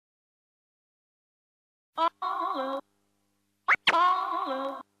Keep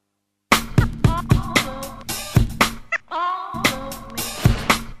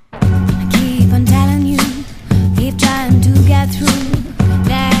on telling you, keep trying to get through.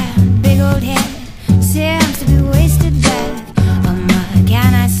 That big old head seems to be wasted breath. What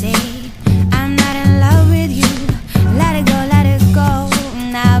can I say? I'm not in love with you. Let it go,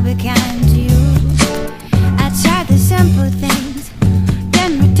 now be kind to you. I tried the simple things,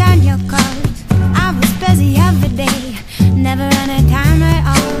 didn't return your calls. I was busy every day, never any time at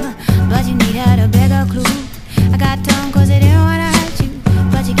all. But you needed a bigger clue. I got tongue cause I didn't wanna hurt you,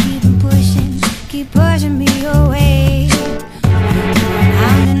 but you keep pushing me away. You keep on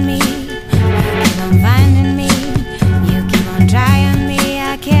hounding me, you keep on finding me, you keep on trying me,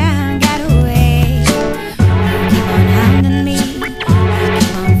 I can't get away. You keep on hounding me, you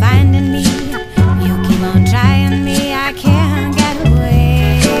keep on finding me, you keep on trying me, I can't get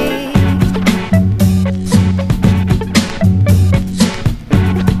away.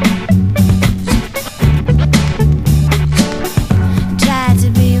 Tried to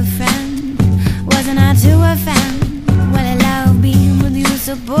be your friend, wasn't I to a fan? Well, I love being with you,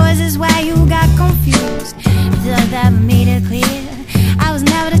 suppose is why you got confused. Thought that made it clear I was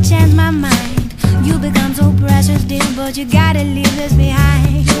never to change my mind. You become so precious, dear, but you gotta leave this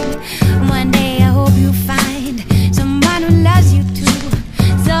behind. One day I hope you find someone who loves you too,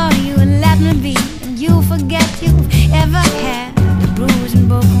 so you will let me be, and you forget you've ever had a bruised and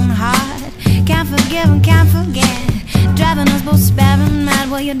broken heart. Can't forgive and can't forget, driving us both sparing mad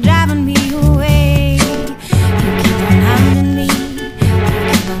while you're driving me away. You keep on hounding me, you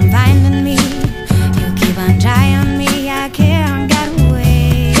keep on finding me, you keep on trying me, I can't get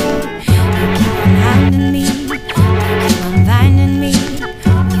away. You keep on hounding me, you keep on finding me, you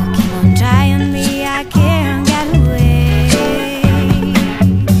keep on trying me, I can't get away.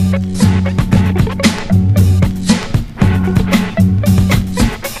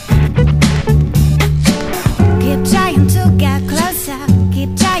 Keep trying to get closer,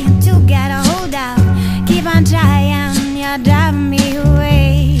 keep trying to get a hold of. Keep on trying, you're driving me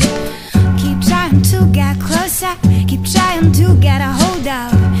away. Keep trying to get closer, keep trying to get a hold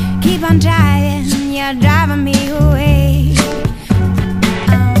of. Keep on trying, you're driving me away.